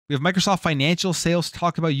We have Microsoft financial sales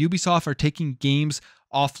talk about Ubisoft are taking games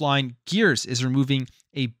offline. Gears is removing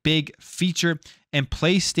a big feature, and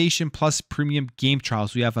PlayStation Plus premium game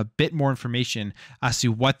trials. We have a bit more information as to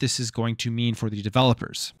what this is going to mean for the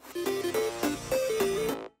developers.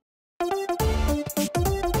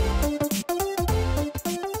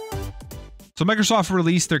 So Microsoft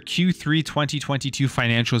released their Q3 2022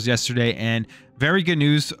 financials yesterday, and very good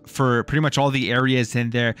news for pretty much all the areas in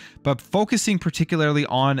there, but focusing particularly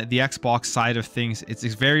on the Xbox side of things, it's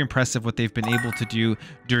very impressive what they've been able to do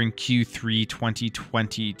during Q3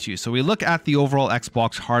 2022. So we look at the overall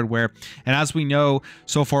Xbox hardware, and as we know,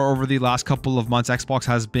 so far over the last couple of months, Xbox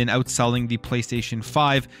has been outselling the PlayStation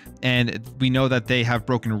 5, and we know that they have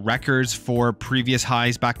broken records for previous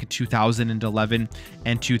highs back in 2011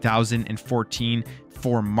 and 2014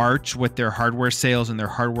 for March with their hardware sales and their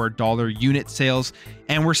hardware dollar unit sales.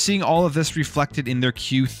 And we're seeing all of this reflected in their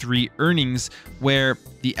Q3 earnings, where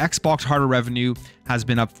the Xbox hardware revenue has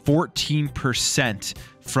been up 14%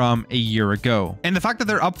 from a year ago. And the fact that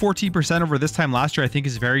they're up 14% over this time last year, I think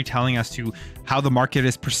is very telling as to how the market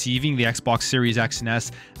is perceiving the Xbox Series X and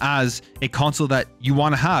S as a console that you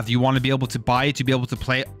want to have. You want to be able to buy it to be able to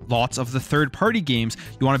play lots of the third-party games.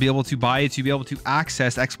 You want to be able to buy it to be able to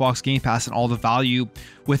access Xbox Game Pass and all the value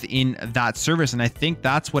within that service. And I think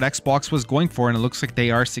that's what Xbox was going for, and it looks like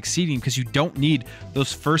they are succeeding, because you don't need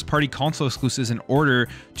those first-party console exclusives in order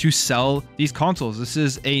to sell these consoles. This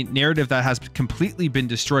is a narrative that has completely been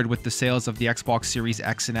destroyed with the sales of the Xbox Series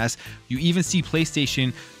X and S. You even see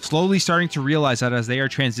PlayStation slowly starting to realize that as they are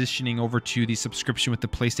transitioning over to the subscription with the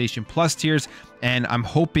PlayStation Plus tiers, and I'm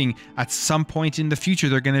hoping at some point in the future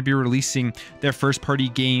they're going to be releasing their first-party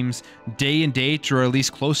games day and date, or at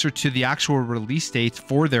least closer to the actual release dates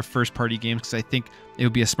for their first-party games, because I think it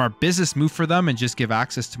would be a smart business move for them and just give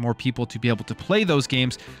access to more people to be able to play those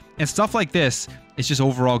games. And stuff like this, it's just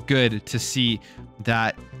overall good to see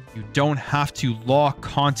that you don't have to lock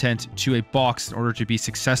content to a box in order to be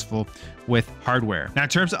successful with hardware. Now, in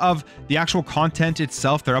terms of the actual content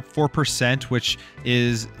itself, they're up 4%, which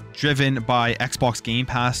is driven by Xbox Game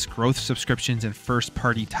Pass, growth subscriptions, and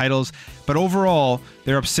first-party titles. But overall,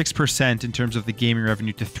 they're up 6% in terms of the gaming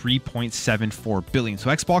revenue to $3.74 billion. So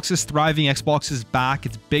Xbox is thriving. Xbox is back.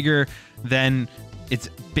 It's bigger than it's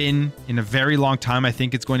been in a very long time. I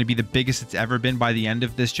think it's going to be the biggest it's ever been by the end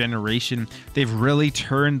of this generation. They've really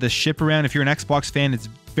turned the ship around. If you're an Xbox fan, it's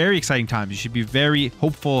very exciting times. You should be very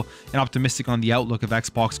hopeful and optimistic on the outlook of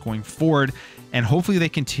Xbox going forward. And hopefully they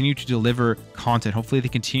continue to deliver content. Hopefully they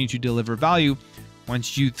continue to deliver value.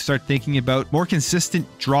 Once you start thinking about more consistent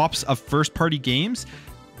drops of first-party games,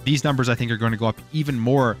 these numbers I think are going to go up even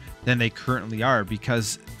more than they currently are,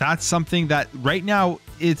 because that's something that right now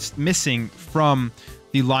it's missing from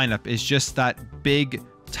the lineup, is just that big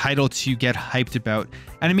title to get hyped about.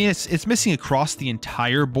 And I mean, it's missing across the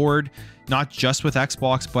entire board, not just with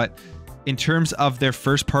Xbox, but in terms of their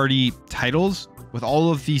first-party titles. With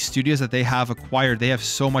all of these studios that they have acquired, they have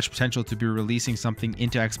so much potential to be releasing something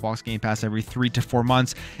into Xbox Game Pass every 3 to 4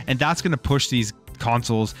 months, and that's going to push these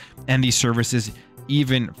consoles and these services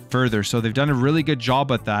even further. So they've done a really good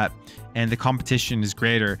job at that, and the competition is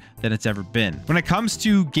greater than it's ever been. When it comes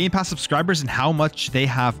to Game Pass subscribers and how much they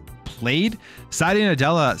have played, Satya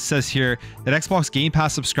Nadella says here that Xbox Game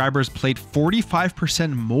Pass subscribers played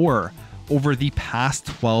 45% more over the past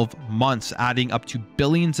 12 months, adding up to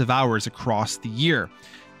billions of hours across the year.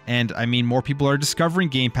 And I mean, more people are discovering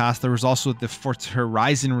Game Pass. There was also the Forza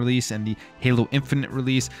Horizon release and the Halo Infinite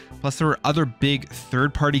release. Plus, there were other big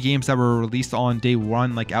third-party games that were released on day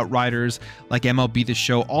one, like Outriders, like MLB The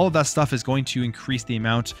Show. All of that stuff is going to increase the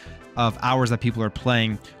amount of hours that people are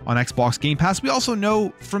playing on Xbox Game Pass. We also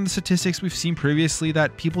know from the statistics we've seen previously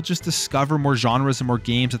that people just discover more genres and more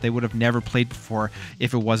games that they would have never played before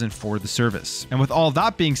if it wasn't for the service. And with all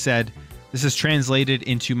that being said, this is translated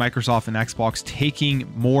into Microsoft and Xbox taking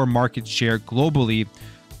more market share globally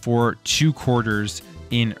for 2 quarters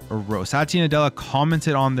in a row. Satya Nadella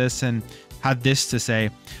commented on this and had this to say: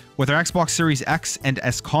 with our Xbox Series X and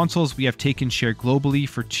S consoles, we have taken share globally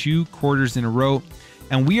for 2 quarters in a row,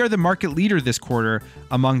 and we are the market leader this quarter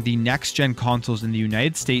among the next-gen consoles in the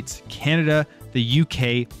United States, Canada, the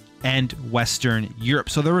UK, and Western Europe.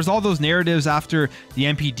 So there was all those narratives after the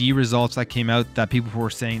NPD results that came out that people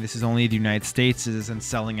were saying this is only the United States, it isn't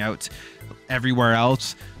selling out everywhere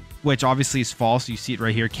else, which obviously is false. You see it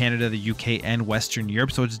right here: Canada, the UK, and Western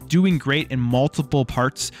Europe. So it's doing great in multiple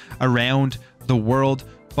parts around the world,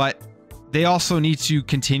 but they also need to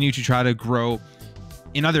continue to try to grow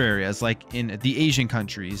in other areas, like in the Asian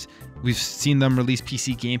countries We've seen them release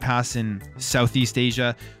PC Game Pass in Southeast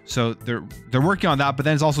Asia. So they're working on that. But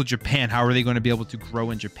then it's also Japan. How are they going to be able to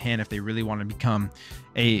grow in Japan if they really want to become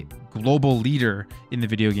a global leader in the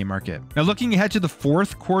video game market? Now, looking ahead to the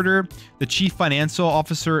fourth quarter, the Chief Financial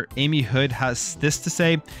Officer, Amy Hood, has this to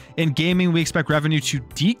say: in gaming, we expect revenue to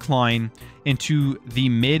decline into the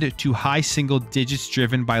mid to high single digits,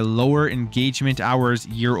 driven by lower engagement hours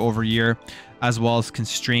year over year, as well as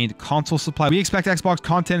constrained console supply. We expect Xbox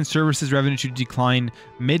content and services revenue to decline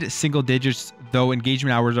mid-single digits, though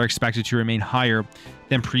engagement hours are expected to remain higher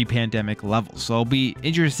than pre-pandemic levels. So it'll be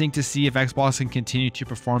interesting to see if Xbox can continue to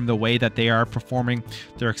perform the way that they are performing.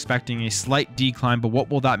 They're expecting a slight decline, but what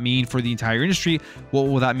will that mean for the entire industry? What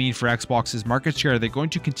will that mean for Xbox's market share? Are they going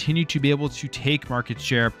to continue to be able to take market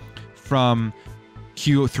share from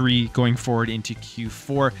Q3 going forward into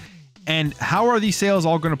Q4? And how are these sales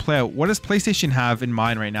all going to play out? What does PlayStation have in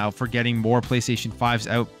mind right now for getting more PlayStation 5s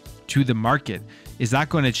out to the market? Is that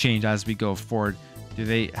going to change as we go forward? Do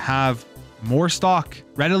they have more stock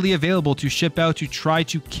readily available to ship out to try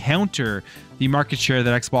to counter the market share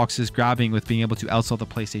that Xbox is grabbing with being able to outsell the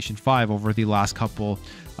PlayStation 5 over the last couple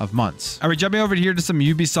of months? All right, jumping over here to some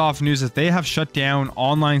Ubisoft news, that they have shut down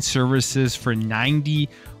online services for 90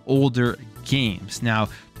 older games. Now,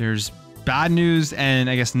 there's bad news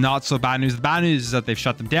and I guess not so bad news. The bad news is that they've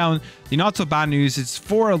shut them down. The not so bad news, it's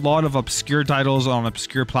for a lot of obscure titles on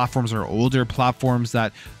obscure platforms or older platforms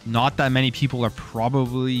that not that many people are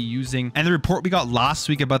probably using. And the report we got last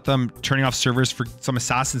week about them turning off servers for some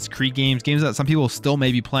Assassin's Creed games that some people still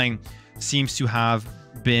may be playing, seems to have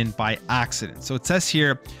been by accident. So it says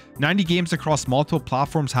here, 90 games across multiple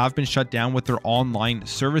platforms have been shut down with their online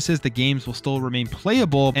services. The games will still remain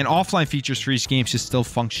playable, and offline features for each game should still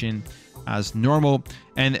function as normal.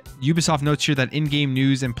 And Ubisoft notes here that in-game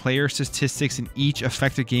news and player statistics in each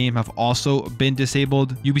affected game have also been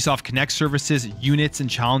disabled. Ubisoft Connect services, units, and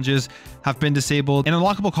challenges have been disabled, and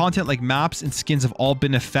unlockable content like maps and skins have all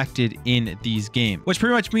been affected in these games, which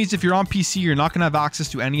pretty much means if you're on PC, you're not going to have access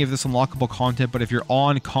to any of this unlockable content, but if you're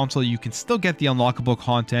on console, you can still get the unlockable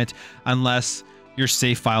content unless your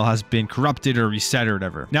save file has been corrupted or reset or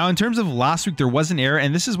whatever. Now, in terms of last week, there was an error,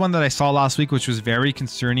 and this is one that I saw last week, which was very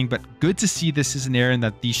concerning, but good to see this is an error and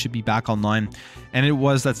that these should be back online. And it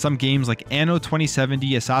was that some games like Anno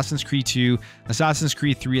 2070, Assassin's Creed 2, Assassin's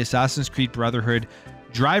Creed 3, Assassin's Creed Brotherhood,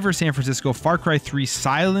 Driver San Francisco, Far Cry 3,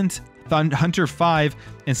 Silent Hunter 5,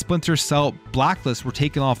 and Splinter Cell Blacklist were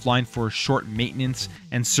taken offline for short maintenance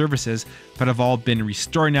and services, but have all been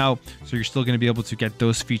restored now, so you're still going to be able to get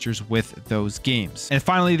those features with those games. And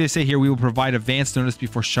finally, they say here, we will provide advance notice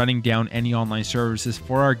before shutting down any online services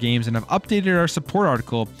for our games, and have updated our support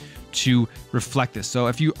article to reflect this. So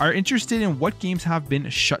if you are interested in what games have been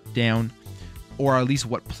shut down, or at least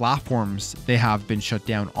what platforms they have been shut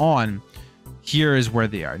down on, here is where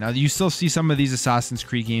they are. Now, you still see some of these Assassin's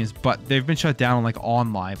Creed games, but they've been shut down on like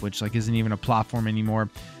OnLive, which like isn't even a platform anymore,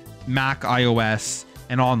 Mac, iOS,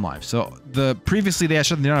 and OnLive. So previously they had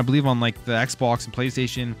shut them down, I believe, on like the Xbox and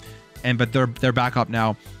PlayStation, but they're back up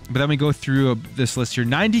now. But then we go through this list here,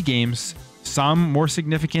 90 games, some more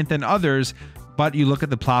significant than others, but you look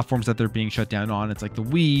at the platforms that they're being shut down on. It's like the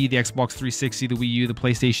Wii, the Xbox 360, the Wii U, the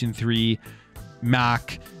PlayStation 3,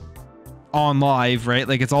 Mac, OnLive, right?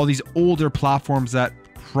 Like it's all these older platforms that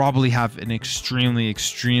probably have an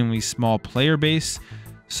extremely small player base,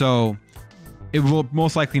 so it will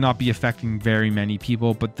most likely not be affecting very many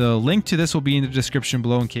people. But the link to this will be in the description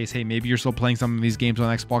below in case, hey, maybe you're still playing some of these games on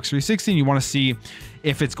Xbox 360 and you want to see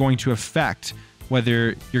if it's going to affect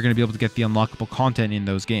whether you're going to be able to get the unlockable content in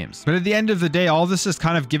those games. But at the end of the day, all this is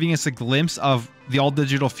kind of giving us a glimpse of the all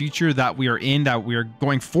digital future that we are in, that we are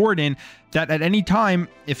going forward in, that at any time,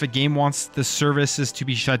 if a game wants the services to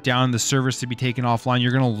be shut down, the service to be taken offline,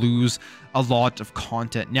 you're going to lose a lot of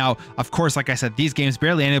content. Now, of course, like I said, these games,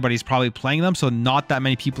 barely anybody's probably playing them, so not that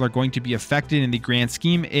many people are going to be affected in the grand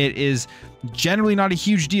scheme. It is generally not a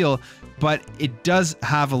huge deal, but it does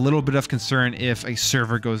have a little bit of concern if a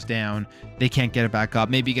server goes down, they can't get it back up,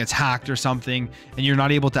 maybe it gets hacked or something, and you're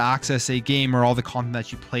not able to access a game or all the content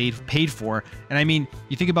that you paid for. And I mean,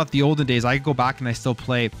 you think about the olden days, I go back and I still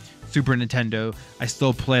play Super Nintendo, I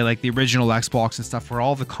still play like the original Xbox and stuff, where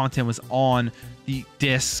all the content was on the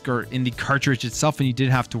disc or in the cartridge itself, and you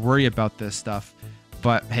didn't have to worry about this stuff.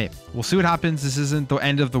 But hey, we'll see what happens. This isn't the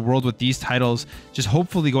end of the world with these titles. Just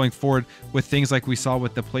hopefully going forward with things like we saw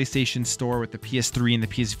with the PlayStation Store, with the PS3 and the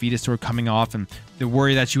PS Vita Store coming off, and the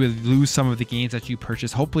worry that you would lose some of the games that you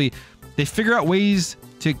purchased. Hopefully they figure out ways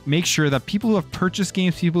to make sure that people who have purchased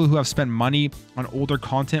games, people who have spent money on older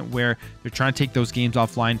content where they're trying to take those games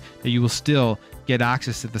offline, that you will still get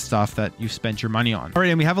access to the stuff that you spent your money on. All right,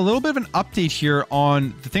 and we have a little bit of an update here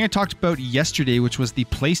on the thing I talked about yesterday, which was the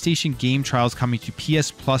PlayStation game trials coming to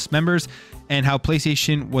PS Plus members, and how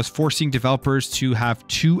PlayStation was forcing developers to have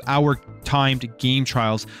 2-hour timed game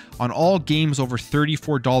trials on all games over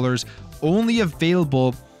 $34, only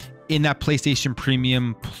available in that PlayStation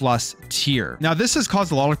Premium Plus tier. Now, this has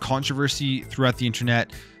caused a lot of controversy throughout the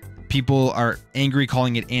internet. People are angry,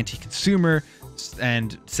 calling it anti-consumer,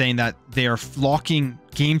 and saying that they are locking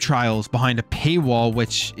game trials behind a paywall,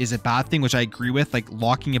 which is a bad thing, which I agree with. Like,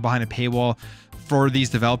 locking it behind a paywall for these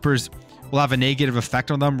developers will have a negative effect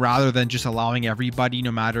on them, rather than just allowing everybody,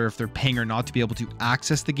 no matter if they're paying or not, to be able to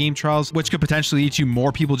access the game trials, which could potentially lead to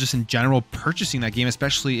more people just in general purchasing that game,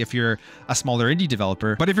 especially if you're a smaller indie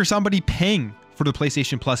developer. But if you're somebody paying for the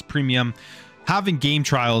PlayStation Plus Premium, having game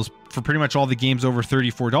trials for pretty much all the games over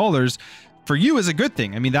 $34 for you is a good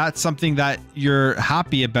thing. I mean, that's something that you're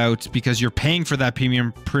happy about because you're paying for that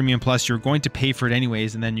Premium Plus. You're going to pay for it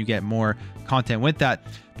anyways, and then you get more content with that.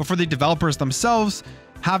 But for the developers themselves,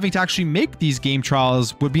 having to actually make these game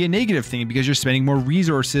trials would be a negative thing, because you're spending more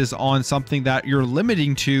resources on something that you're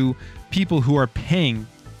limiting to people who are paying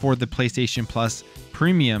for the PlayStation Plus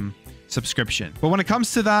Premium subscription. But when it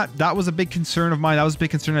comes to that, that was a big concern of mine. That was a big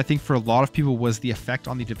concern, I think, for a lot of people, was the effect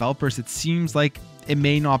on the developers. It seems like it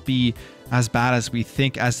may not be as bad as we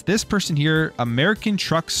think, as this person here, American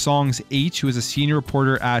Truck Songs 8, who is a senior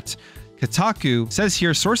reporter at Kotaku, says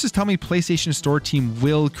here, sources tell me PlayStation Store team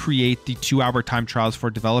will create the 2-hour time trials for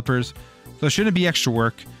developers, so it shouldn't be extra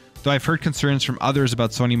work, though I've heard concerns from others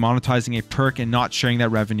about Sony monetizing a perk and not sharing that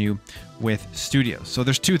revenue with studios. So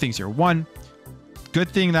there's two things here. One, good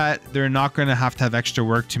thing that they're not going to have extra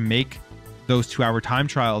work to make those 2-hour time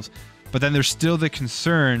trials, but then there's still the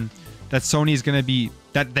concern that Sony is going to be,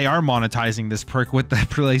 that they are monetizing this perk with the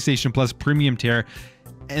PlayStation Plus Premium tier,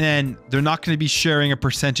 and then they're not going to be sharing a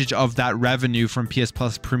percentage of that revenue from PS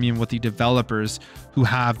Plus Premium with the developers who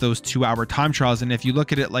have those 2-hour time trials. And if you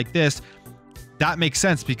look at it like this, that makes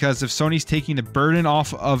sense, because if Sony's taking the burden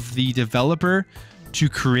off of the developer to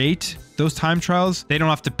create those time trials, they don't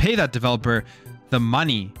have to pay that developer the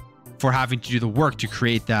money for having to do the work to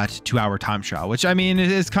create that 2-hour time trial, which, I mean,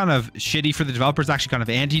 it is kind of shitty for the developers, actually kind of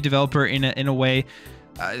anti-developer in a way.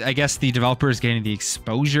 I guess the developer is getting the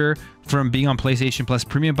exposure from being on PlayStation Plus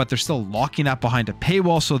Premium, but they're still locking that behind a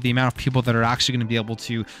paywall. So the amount of people that are actually going to be able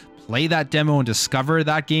to play that demo and discover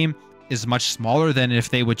that game is much smaller than if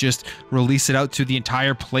they would just release it out to the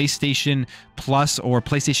entire PlayStation Plus or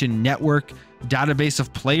PlayStation Network database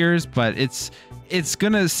of players. But it's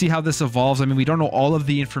gonna see how this evolves. I mean, we don't know all of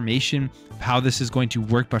the information of how this is going to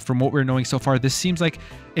work, but from what we're knowing so far, this seems like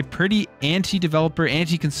a pretty anti-developer,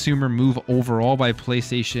 anti-consumer move overall by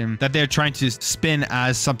PlayStation that they're trying to spin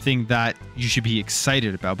as something that you should be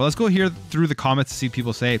excited about. But let's go here through the comments to see what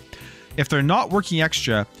people say. If they're not working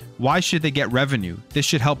extra, why should they get revenue? This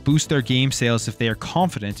should help boost their game sales if they are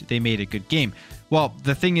confident they made a good game. Well,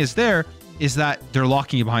 the thing is that they're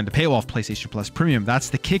locking you behind the paywall of PlayStation Plus Premium. That's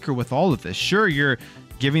the kicker with all of this. Sure, you're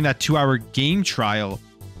giving that 2-hour game trial,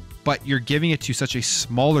 but you're giving it to such a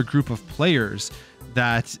smaller group of players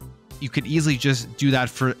that you could easily just do that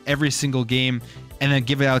for every single game and then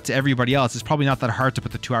give it out to everybody else. It's probably not that hard to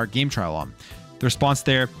put the 2-hour game trial on. The response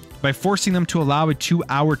there: by forcing them to allow a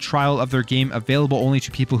 2-hour trial of their game available only to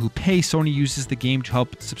people who pay, Sony uses the game to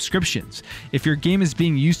help subscriptions. If your game is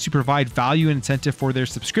being used to provide value and incentive for their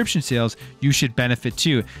subscription sales, you should benefit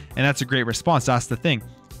too. And that's a great response. That's the thing.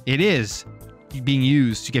 It is being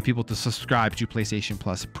used to get people to subscribe to PlayStation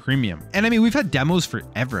Plus Premium. And I mean, we've had demos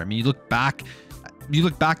forever. I mean, you look back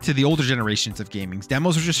to the older generations of gaming.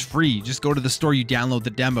 Demos were just free. You just go to the store, you download the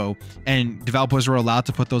demo, and developers were allowed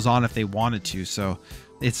to put those on if they wanted to. So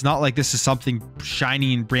it's not like this is something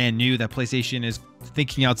shiny and brand new that PlayStation is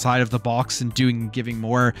thinking outside of the box and giving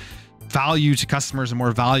more value to customers and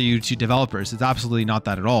more value to developers. It's absolutely not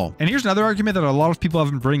that at all. And here's another argument that a lot of people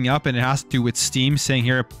have been bringing up, and it has to do with Steam, saying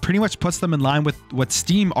here it pretty much puts them in line with what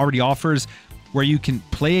Steam already offers, where you can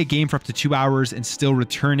play a game for up to 2 hours and still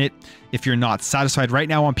return it if you're not satisfied. Right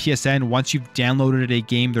now on PSN, once you've downloaded a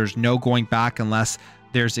game, there's no going back unless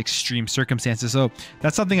there's extreme circumstances. So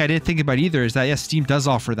that's something I didn't think about either, is that yes, Steam does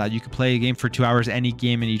offer that. You can play a game for 2 hours, any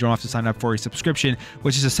game, and you don't have to sign up for a subscription,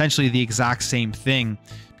 which is essentially the exact same thing,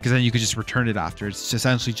 because then you could just return it after. It's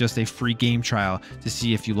essentially just a free game trial to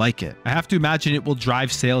see if you like it. I have to imagine it will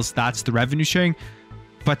drive sales. That's the revenue sharing.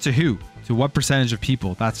 But to who? To what percentage of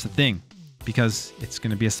people? That's the thing, because it's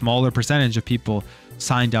going to be a smaller percentage of people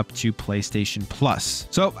signed up to PlayStation Plus.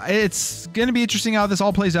 So it's going to be interesting how this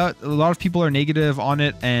all plays out. A lot of people are negative on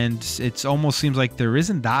it, and it almost seems like there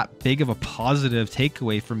isn't that big of a positive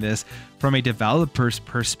takeaway from this from a developer's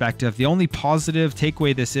perspective. The only positive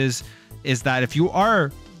takeaway this is that if you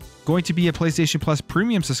are going to be a PlayStation Plus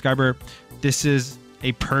premium subscriber, this is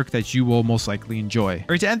a perk that you will most likely enjoy. All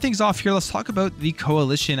right, to end things off here, let's talk about the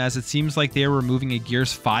Coalition, as it seems like they are removing a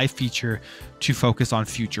Gears 5 feature to focus on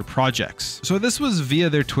future projects. So this was via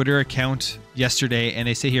their Twitter account yesterday, and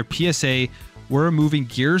they say here, PSA, we're removing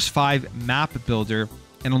Gears 5 map builder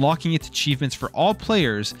and unlocking its achievements for all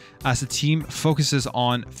players as the team focuses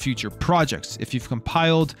on future projects. If you've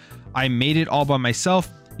compiled I Made It All by Myself,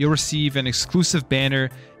 you'll receive an exclusive banner,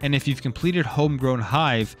 and if you've completed Homegrown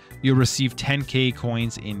Hive, you'll receive 10k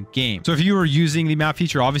coins in game. So if you are using the map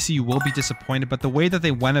feature, obviously you will be disappointed, but the way that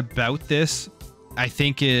they went about this, I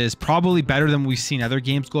think, is probably better than we've seen other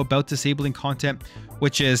games go about disabling content,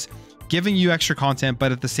 which is giving you extra content,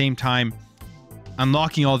 but at the same time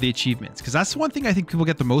unlocking all the achievements. Because that's one thing I think people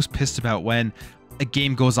get the most pissed about when a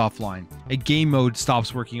game goes offline, a game mode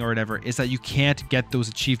stops working or whatever, is that you can't get those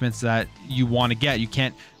achievements that you want to get. You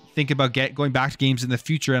can't think about going back to games in the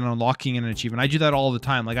future and unlocking an achievement. I do that all the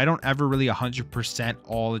time. Like, I don't ever really 100%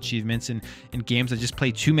 all achievements in games. I just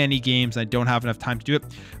play too many games. I don't have enough time to do it.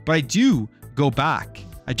 But I do go back.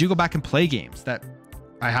 I do go back and play games that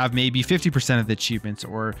I have maybe 50% of the achievements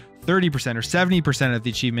or 30% or 70% of the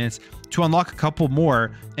achievements to unlock a couple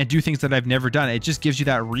more and do things that I've never done. It just gives you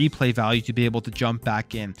that replay value to be able to jump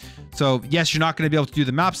back in. So yes, you're not going to be able to do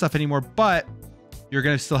the map stuff anymore, but you're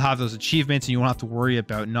going to still have those achievements, and you won't have to worry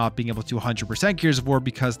about not being able to 100% Gears of War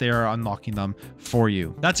because they are unlocking them for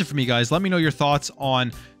you. That's it for me, guys. Let me know your thoughts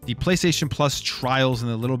on the PlayStation Plus trials and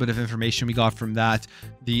the little bit of information we got from that,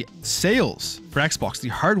 the sales for Xbox, the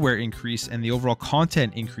hardware increase, and the overall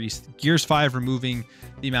content increase, Gears 5 removing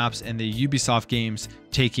the maps, and the Ubisoft games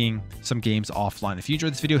taking some games offline. If you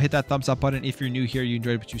enjoyed this video, hit that thumbs up button. If you're new here, you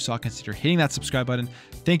enjoyed what you saw, consider hitting that subscribe button.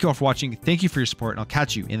 Thank you all for watching. Thank you for your support, and I'll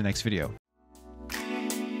catch you in the next video.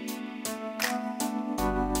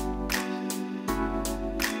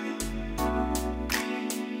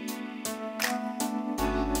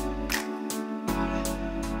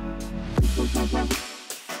 Bye.